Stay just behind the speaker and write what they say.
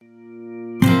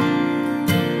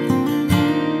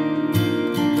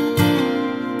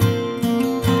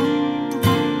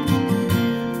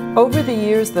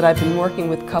years that I've been working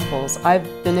with couples, I've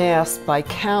been asked by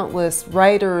countless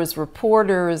writers,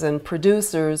 reporters, and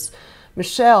producers,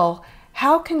 Michele,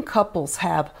 how can couples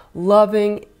have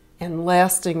loving and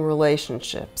lasting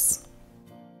relationships?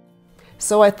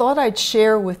 So I thought I'd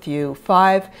share with you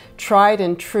 5 tried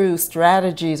and true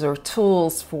strategies or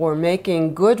tools for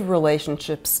making good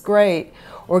relationships great,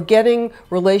 or getting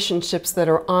relationships that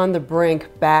are on the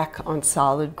brink back on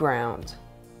solid ground.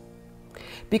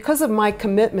 Because of my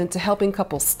commitment to helping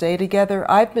couples stay together,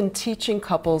 I've been teaching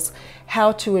couples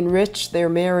how to enrich their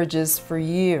marriages for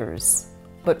years.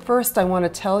 But first, I want to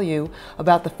tell you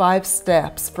about the 5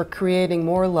 steps for creating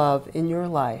more love in your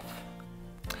life.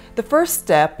 The first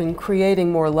step in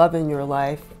creating more love in your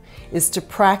life is to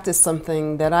practice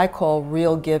something that I call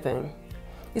real giving.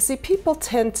 You see, people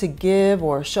tend to give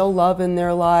or show love in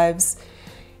their lives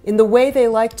in the way they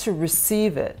like to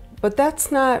receive it, but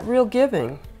that's not real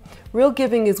giving. Real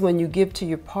giving is when you give to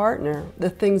your partner the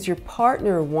things your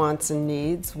partner wants and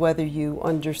needs, whether you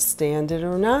understand it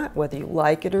or not, whether you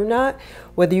like it or not,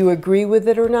 whether you agree with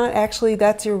it or not. Actually,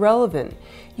 that's irrelevant.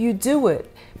 You do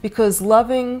it because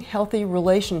loving, healthy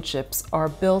relationships are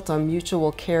built on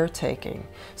mutual caretaking.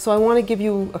 So I want to give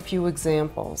you a few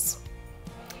examples.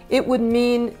 It would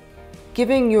mean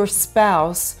giving your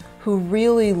spouse who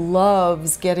really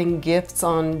loves getting gifts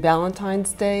on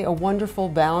Valentine's Day a wonderful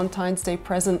Valentine's Day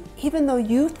present, even though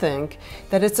you think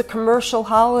that it's a commercial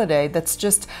holiday that's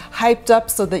just hyped up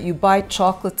so that you buy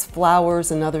chocolates, flowers,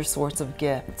 and other sorts of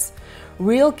gifts.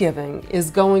 Real giving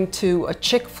is going to a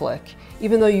chick flick,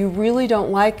 even though you really don't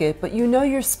like it, but you know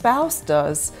your spouse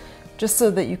does, just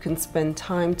so that you can spend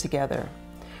time together.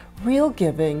 Real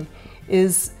giving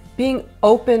is being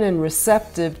open and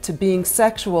receptive to being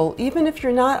sexual, even if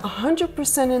you're not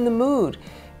 100% in the mood,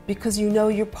 because you know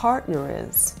your partner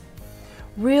is.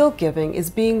 Real giving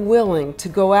is being willing to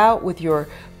go out with your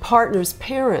partner's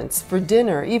parents for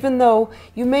dinner, even though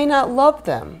you may not love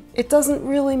them. It doesn't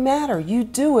really matter. You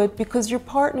do it because your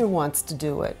partner wants to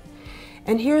do it.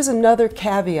 And here's another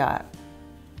caveat.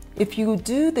 If you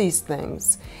do these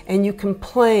things and you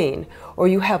complain, or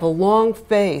you have a long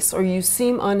face, or you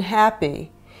seem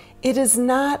unhappy, it is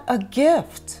not a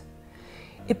gift.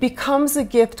 It becomes a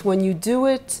gift when you do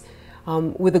it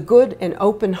with a good and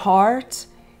open heart,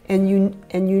 and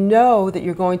you know that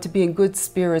you're going to be in good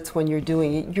spirits when you're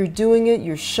doing it. You're doing it,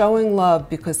 you're showing love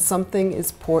because something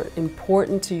is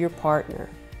important to your partner.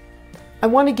 I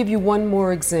want to give you one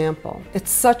more example.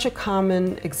 It's such a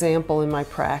common example in my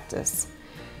practice.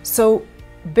 So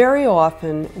very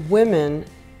often women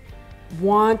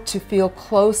want to feel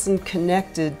close and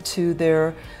connected to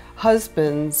their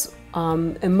husbands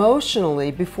emotionally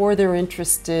before they're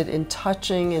interested in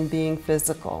touching and being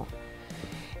physical.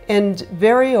 And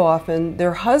very often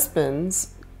their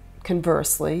husbands,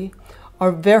 conversely,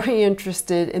 are very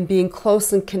interested in being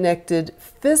close and connected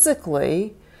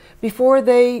physically before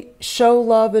they show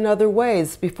love in other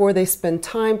ways, before they spend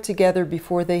time together,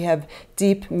 before they have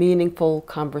deep, meaningful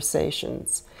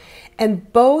conversations.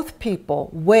 And both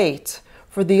people wait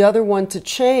for the other one to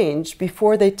change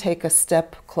before they take a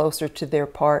step closer to their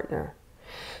partner.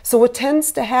 So what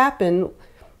tends to happen,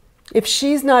 if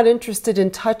she's not interested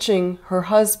in touching her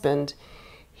husband,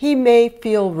 he may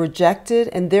feel rejected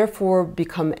and therefore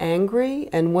become angry.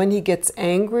 And when he gets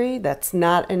angry, that's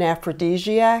not an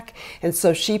aphrodisiac, and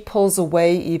so she pulls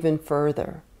away even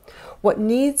further. What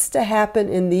needs to happen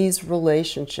in these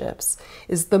relationships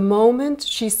is the moment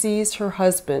she sees her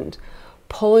husband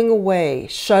pulling away,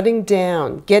 shutting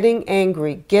down, getting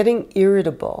angry, getting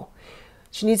irritable,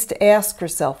 she needs to ask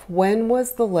herself, when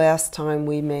was the last time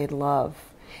we made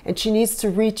love? And she needs to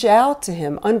reach out to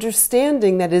him,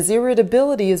 understanding that his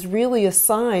irritability is really a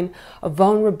sign of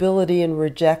vulnerability and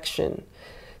rejection.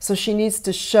 So she needs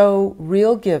to show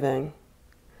real giving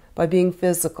by being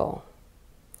physical.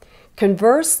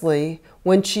 Conversely,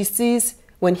 when he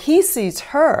sees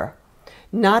her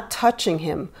not touching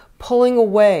him, pulling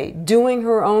away, doing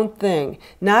her own thing,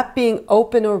 not being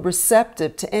open or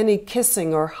receptive to any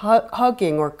kissing or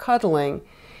hugging or cuddling,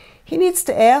 he needs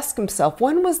to ask himself,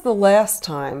 when was the last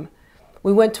time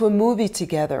we went to a movie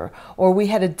together, or we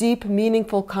had a deep,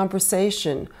 meaningful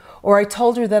conversation, or I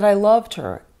told her that I loved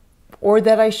her, or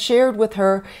that I shared with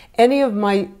her any of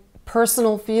my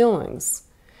personal feelings?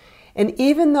 And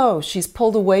even though she's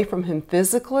pulled away from him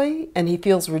physically and he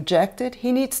feels rejected,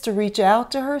 he needs to reach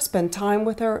out to her, spend time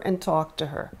with her, and talk to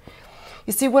her.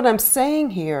 You see, what I'm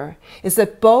saying here is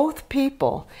that both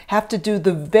people have to do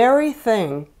the very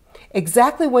thing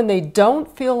exactly when they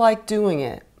don't feel like doing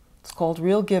it. It's called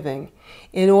real giving.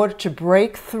 In order to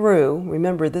break through,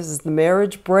 remember this is the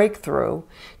marriage breakthrough,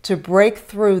 to break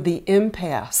through the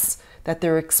impasse that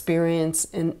they're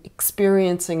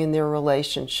experiencing in their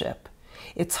relationship.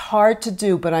 It's hard to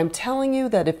do, but I'm telling you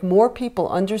that if more people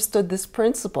understood this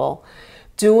principle,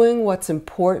 doing what's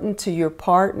important to your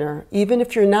partner, even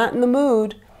if you're not in the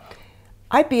mood,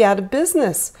 I'd be out of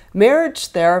business.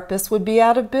 Marriage therapists would be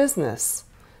out of business.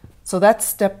 So that's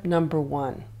step number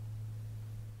one.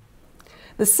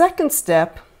 The second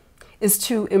step is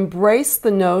to embrace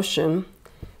the notion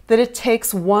that it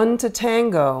takes one to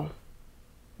tango.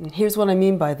 And here's what I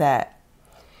mean by that.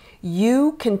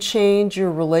 You can change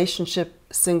your relationship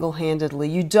single-handedly.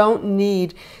 You don't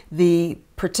need the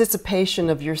participation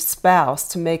of your spouse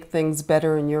to make things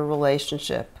better in your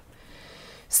relationship.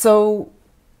 So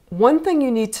one thing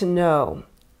you need to know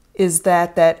is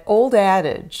that that old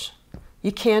adage,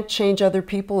 you can't change other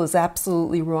people, is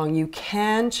absolutely wrong. You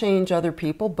can change other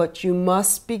people, but you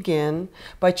must begin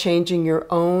by changing your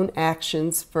own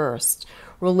actions first.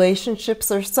 Relationships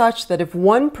are such that if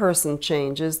one person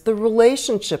changes, the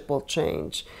relationship will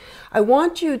change. I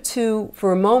want you to,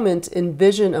 for a moment,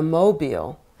 envision a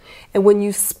mobile. And when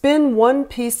you spin one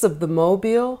piece of the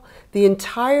mobile, the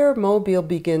entire mobile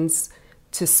begins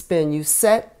to spin. You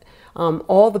set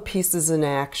all the pieces in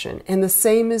action. And the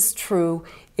same is true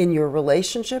in your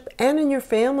relationship and in your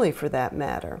family, for that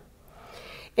matter.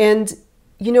 And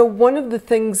you know, one of the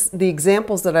things, the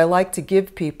examples that I like to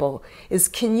give people is,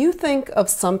 can you think of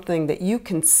something that you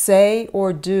can say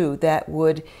or do that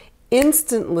would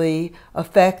instantly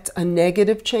affect a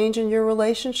negative change in your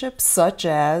relationship, such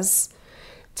as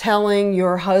telling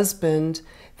your husband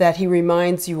that he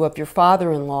reminds you of your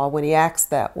father-in-law when he acts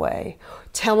that way,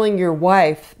 telling your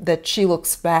wife that she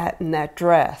looks fat in that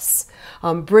dress,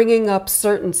 bringing up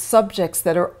certain subjects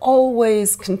that are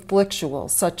always conflictual,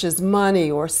 such as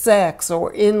money or sex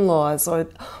or in-laws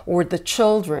or the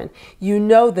children. You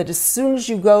know that as soon as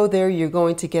you go there, you're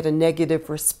going to get a negative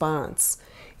response.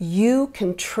 You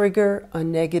can trigger a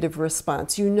negative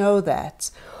response. You know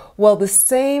that. Well, the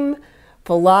same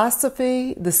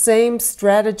philosophy, the same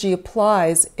strategy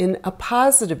applies in a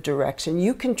positive direction.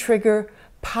 You can trigger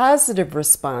positive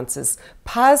responses,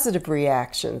 positive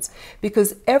reactions,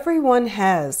 because everyone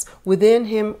has within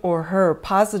him or her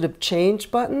positive change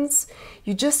buttons.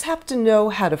 You just have to know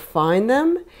how to find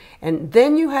them, and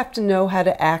then you have to know how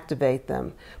to activate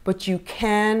them. But you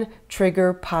can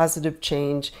trigger positive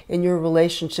change in your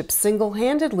relationship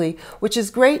single-handedly, which is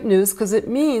great news because it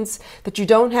means that you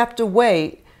don't have to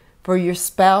wait for your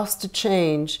spouse to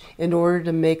change in order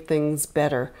to make things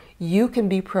better. You can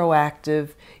be proactive.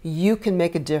 You can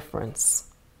make a difference.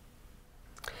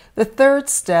 The third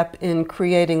step in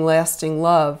creating lasting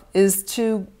love is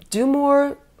to do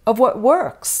more of what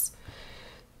works.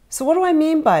 So what do I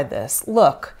mean by this?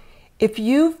 Look, if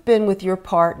you've been with your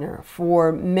partner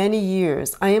for many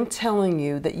years, I am telling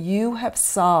you that you have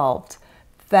solved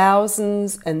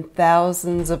thousands and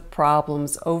thousands of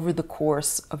problems over the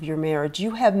course of your marriage.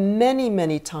 You have many,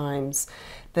 many times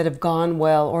that have gone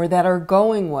well or that are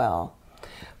going well.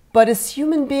 But as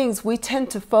human beings, we tend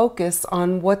to focus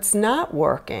on what's not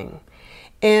working.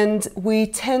 And we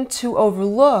tend to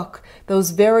overlook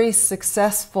those very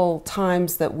successful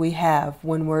times that we have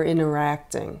when we're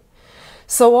interacting.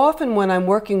 So often when I'm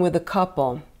working with a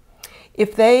couple,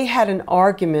 if they had an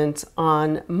argument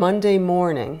on Monday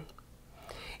morning,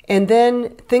 and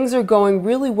then things are going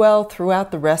really well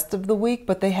throughout the rest of the week,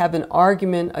 but they have an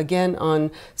argument again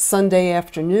on Sunday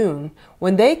afternoon.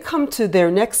 When they come to their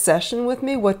next session with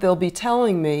me, what they'll be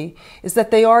telling me is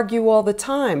that they argue all the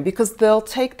time because they'll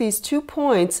take these 2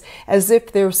 points as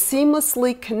if they're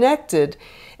seamlessly connected,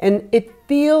 and it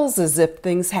feels as if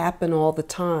things happen all the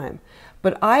time.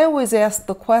 But I always ask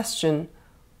the question,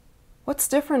 what's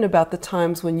different about the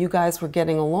times when you guys were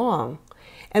getting along?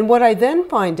 And what I then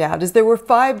find out is there were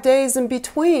 5 days in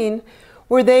between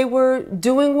where they were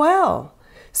doing well.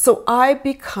 So I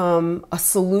become a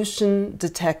solution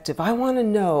detective. I want to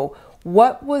know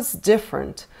what was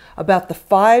different about the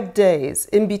 5 days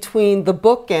in between the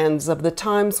bookends of the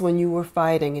times when you were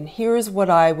fighting. And here's what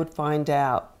I would find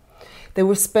out. They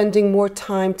were spending more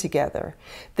time together.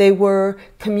 They were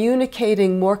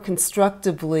communicating more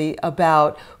constructively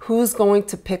about who's going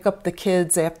to pick up the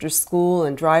kids after school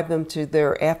and drive them to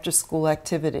their after-school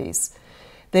activities.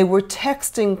 They were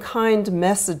texting kind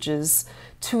messages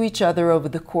to each other over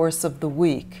the course of the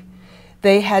week.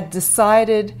 They had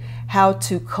decided how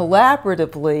to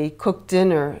collaboratively cook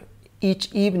dinner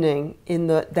each evening in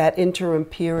that interim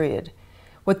period.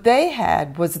 What they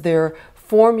had was their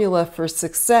formula for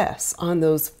success on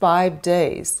those 5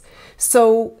 days.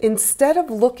 So instead of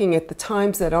looking at the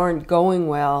times that aren't going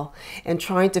well and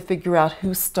trying to figure out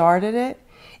who started it,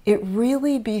 it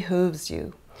really behooves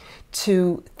you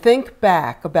to think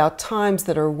back about times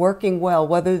that are working well,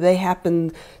 whether they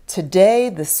happened today,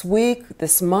 this week,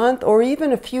 this month, or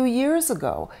even a few years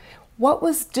ago. What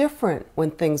was different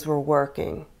when things were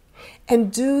working?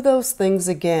 And do those things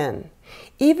again.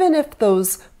 Even if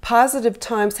those positive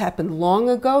times happened long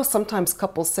ago, sometimes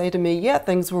couples say to me, yeah,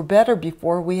 things were better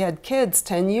before we had kids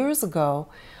 10 years ago.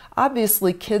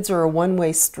 Obviously, kids are a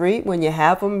one-way street. When you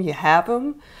have them, you have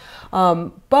them.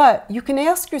 But you can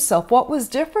ask yourself, what was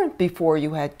different before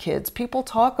you had kids? People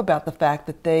talk about the fact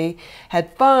that they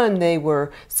had fun, they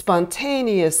were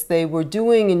spontaneous, they were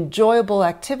doing enjoyable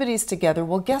activities together.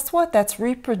 Well, guess what? That's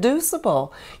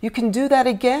reproducible. You can do that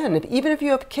again. Even if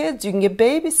you have kids, you can get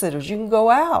babysitters, you can go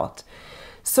out.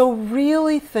 So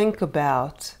really think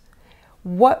about,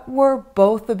 what were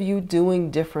both of you doing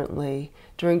differently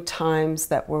during times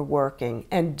that were working,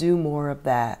 and do more of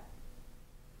that.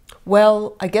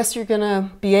 Well, I guess you're going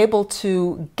to be able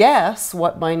to guess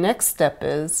what my next step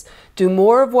is. Do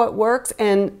more of what works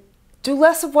and do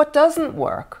less of what doesn't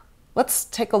work. Let's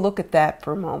take a look at that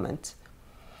for a moment.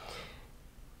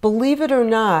 Believe it or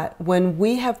not, when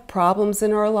we have problems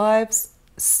in our lives,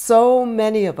 so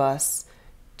many of us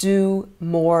do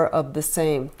more of the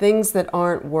same, things that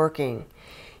aren't working.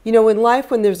 You know, in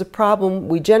life, when there's a problem,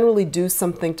 we generally do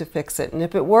something to fix it. And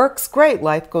if it works, great,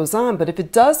 life goes on. But if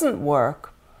it doesn't work,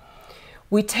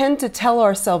 we tend to tell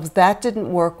ourselves that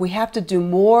didn't work. We have to do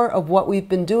more of what we've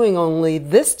been doing, only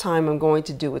this time I'm going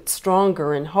to do it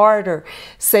stronger and harder,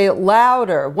 say it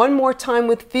louder, one more time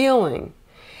with feeling.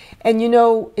 And you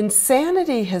know,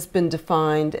 insanity has been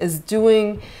defined as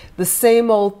doing the same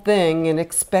old thing and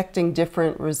expecting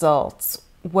different results.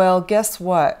 Well, guess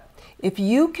what? If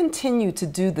you continue to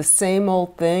do the same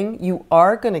old thing, you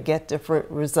are going to get different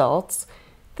results.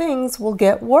 Things will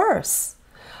get worse.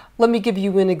 Let me give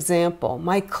you an example.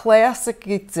 My classic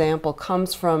example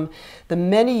comes from the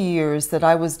many years that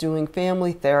I was doing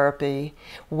family therapy,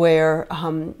 where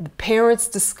the parents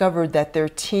discovered that their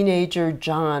teenager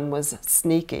John was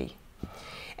sneaky.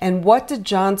 And what did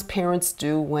John's parents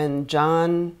do when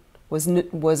John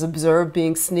was observed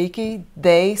being sneaky?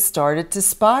 They started to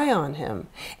spy on him.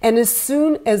 And as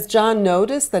soon as John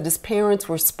noticed that his parents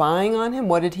were spying on him,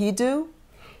 what did he do?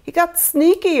 He got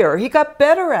sneakier. He got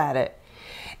better at it.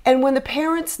 And when the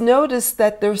parents noticed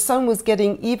that their son was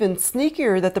getting even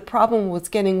sneakier, that the problem was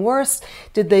getting worse,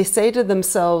 did they say to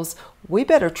themselves, we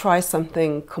better try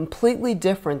something completely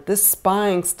different. This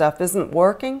spying stuff isn't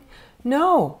working?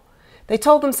 No. They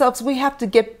told themselves, we have to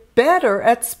get better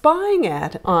at spying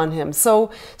on him. So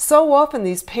often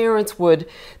these parents would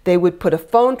put a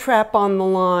phone trap on the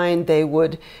line. They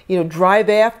would, drive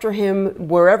after him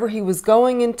wherever he was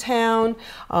going in town.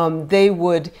 They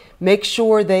would make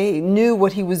sure they knew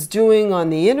what he was doing on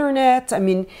the internet. I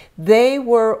mean, they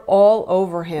were all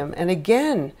over him. And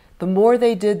again, the more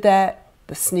they did that,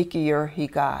 the sneakier he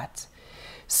got.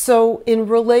 So in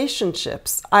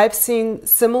relationships, I've seen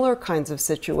similar kinds of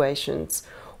situations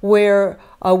where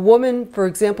a woman, for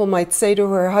example, might say to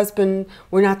her husband,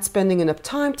 we're not spending enough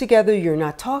time together, you're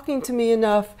not talking to me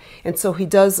enough, and so he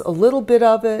does a little bit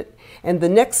of it, and the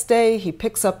next day he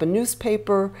picks up a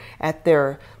newspaper at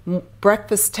their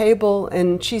breakfast table,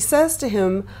 and she says to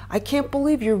him, I can't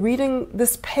believe you're reading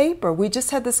this paper. We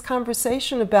just had this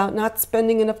conversation about not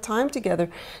spending enough time together,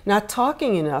 not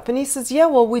talking enough. And he says, yeah,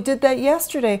 well, we did that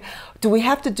yesterday. Do we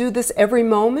have to do this every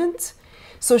moment?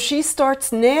 So she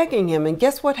starts nagging him, and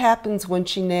guess what happens when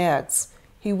she nags?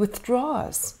 He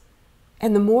withdraws.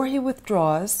 And the more he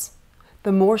withdraws,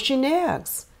 the more she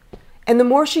nags. And the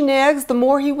more she nags, the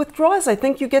more he withdraws. I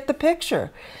think you get the picture.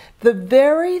 The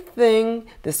very thing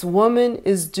this woman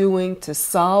is doing to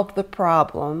solve the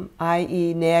problem,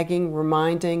 i.e. nagging,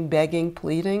 reminding, begging,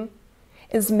 pleading,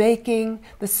 is making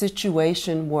the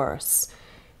situation worse.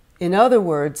 In other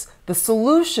words, the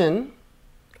solution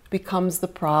becomes the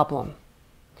problem.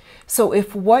 So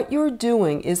if what you're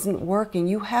doing isn't working,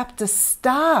 you have to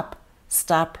stop.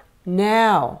 Stop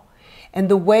now. And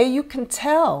the way you can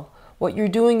tell what you're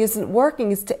doing isn't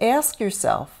working is to ask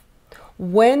yourself,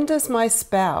 when does my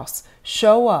spouse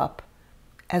show up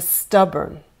as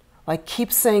stubborn? Like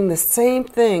keep saying the same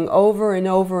thing over and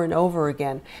over and over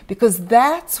again. Because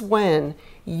that's when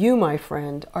you, my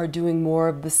friend, are doing more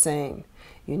of the same.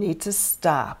 You need to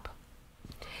stop.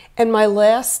 And my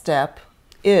last step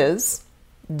is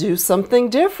do something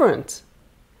different.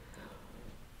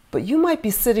 But you might be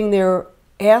sitting there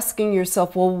asking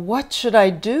yourself, well, what should I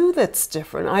do that's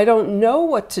different? I don't know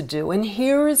what to do. And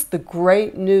here is the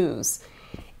great news.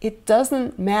 It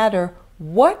doesn't matter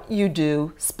what you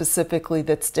do specifically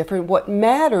that's different. What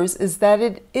matters is that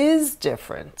it is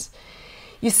different.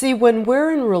 You see, when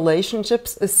we're in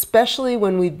relationships, especially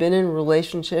when we've been in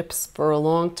relationships for a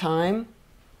long time,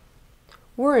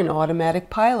 we're in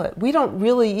automatic pilot. We don't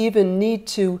really even need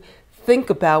to think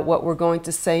about what we're going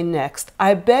to say next.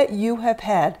 I bet you have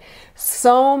had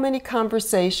so many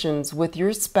conversations with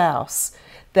your spouse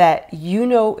that you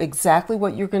know exactly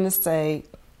what you're going to say.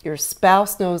 Your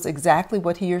spouse knows exactly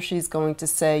what he or she's going to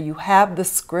say. You have the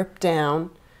script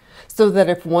down so that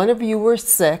if one of you were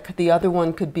sick, the other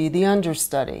one could be the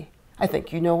understudy. I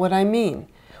think you know what I mean.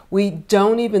 We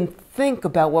don't even think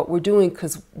about what we're doing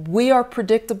because we are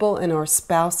predictable and our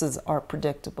spouses are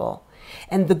predictable.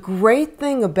 And the great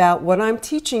thing about what I'm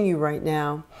teaching you right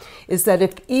now is that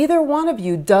if either one of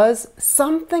you does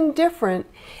something different,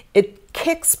 it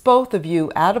kicks both of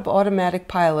you out of automatic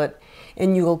pilot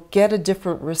and you'll get a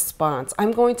different response.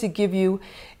 I'm going to give you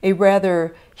a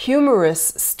rather humorous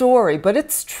story, but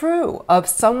it's true, of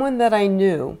someone that I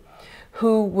knew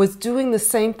who was doing the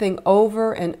same thing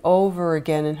over and over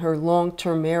again in her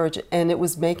long-term marriage, and it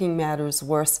was making matters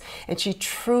worse, and she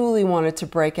truly wanted to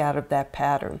break out of that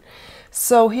pattern.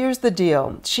 So here's the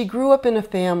deal. She grew up in a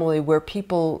family where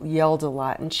people yelled a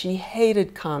lot, and she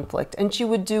hated conflict, and she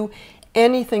would do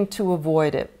anything to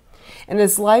avoid it. And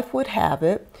as life would have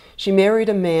it, she married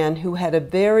a man who had a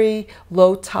very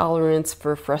low tolerance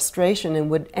for frustration and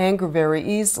would anger very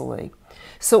easily.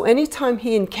 So anytime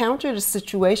he encountered a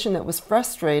situation that was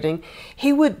frustrating,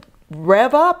 he would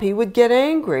rev up, he would get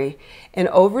angry. And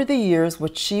over the years,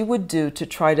 what she would do to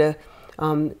try to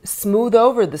smooth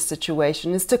over the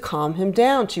situation is to calm him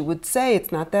down. She would say,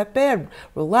 it's not that bad,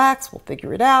 relax, we'll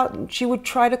figure it out. And she would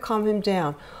try to calm him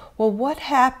down. Well, what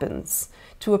happens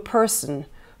to a person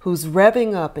who's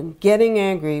revving up and getting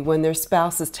angry when their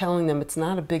spouse is telling them it's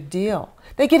not a big deal?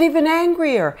 They get even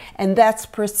angrier, and that's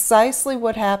precisely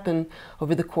what happened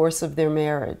over the course of their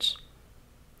marriage.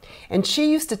 And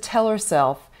she used to tell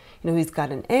herself, you know, he's got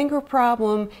an anger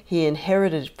problem, he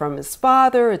inherited it from his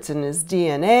father, it's in his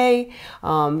DNA,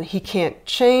 he can't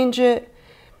change it.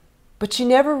 But she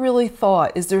never really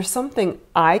thought, is there something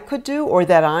I could do or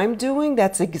that I'm doing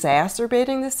that's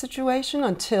exacerbating this situation,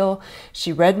 until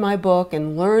she read my book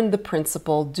and learned the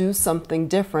principle, do something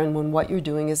different when what you're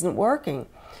doing isn't working.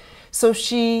 So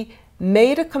she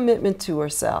made a commitment to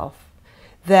herself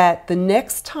that the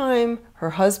next time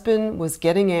her husband was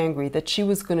getting angry, that she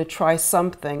was going to try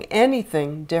something,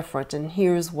 anything different. And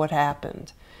here's what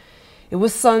happened. It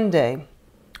was Sunday.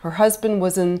 Her husband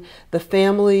was in the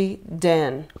family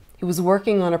den. He was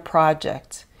working on a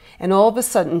project. And all of a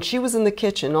sudden, she was in the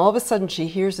kitchen. All of a sudden, she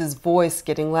hears his voice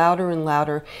getting louder and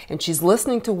louder, and she's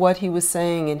listening to what he was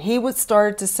saying. And he would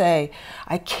start to say,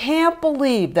 I can't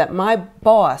believe that my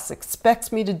boss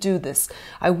expects me to do this.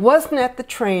 I wasn't at the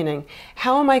training.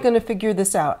 How am I going to figure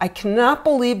this out? I cannot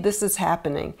believe this is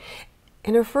happening.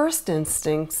 And her first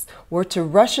instincts were to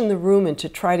rush in the room and to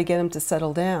try to get him to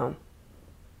settle down.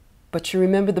 But she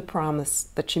remembered the promise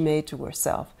that she made to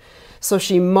herself. So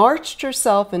she marched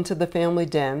herself into the family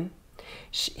den.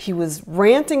 He was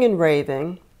ranting and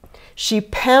raving. She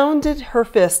pounded her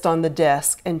fist on the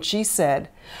desk and she said,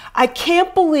 I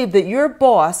can't believe that your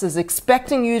boss is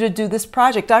expecting you to do this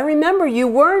project. I remember you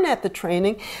weren't at the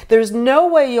training. There's no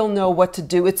way you'll know what to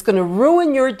do. It's going to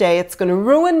ruin your day. It's going to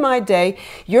ruin my day.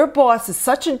 Your boss is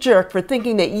such a jerk for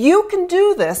thinking that you can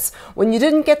do this when you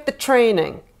didn't get the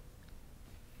training.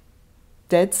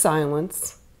 Dead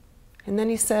silence. And then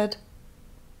he said,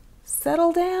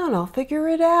 settle down, I'll figure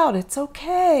it out, it's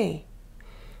okay.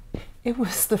 It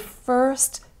was the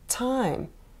first time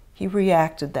he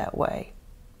reacted that way.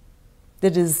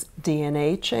 Did his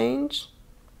DNA change?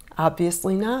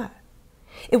 Obviously not.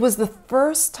 It was the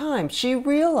first time she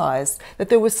realized that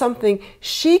there was something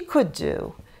she could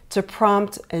do to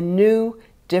prompt a new,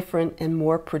 different, and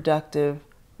more productive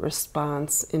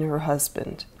response in her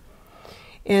husband.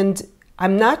 And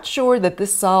I'm not sure that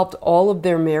this solved all of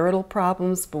their marital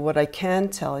problems, but what I can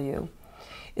tell you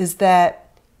is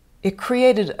that it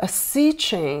created a sea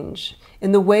change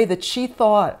in the way that she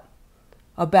thought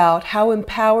about how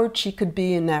empowered she could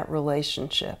be in that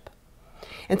relationship.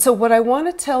 And so what I want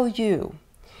to tell you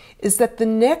is that the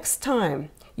next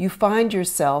time you find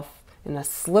yourself in a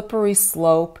slippery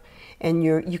slope and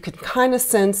you can kind of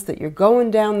sense that you're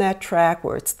going down that track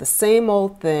where it's the same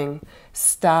old thing,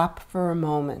 stop for a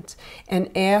moment and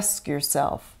ask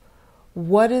yourself,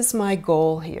 what is my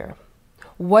goal here?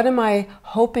 What am I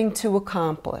hoping to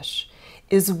accomplish?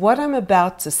 Is what I'm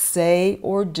about to say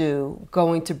or do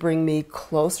going to bring me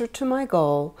closer to my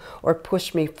goal or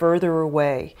push me further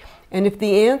away? And if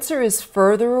the answer is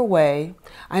further away,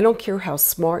 I don't care how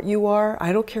smart you are,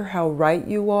 I don't care how right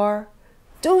you are,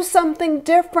 do something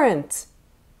different.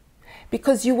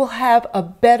 because you will have a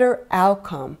better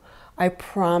outcome, I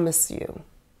promise you.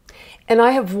 And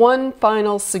I have one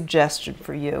final suggestion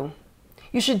for you.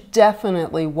 You should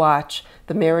definitely watch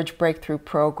the Marriage Breakthrough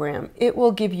program. It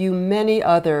will give you many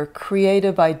other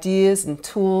creative ideas and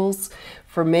tools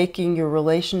for making your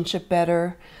relationship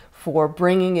better, for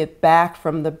bringing it back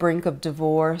from the brink of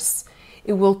divorce.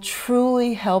 It will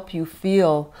truly help you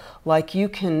feel like you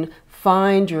can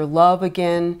find your love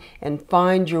again and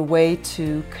find your way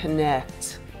to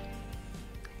connect.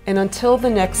 And until the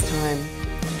next time,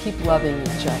 keep loving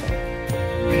each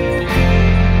other.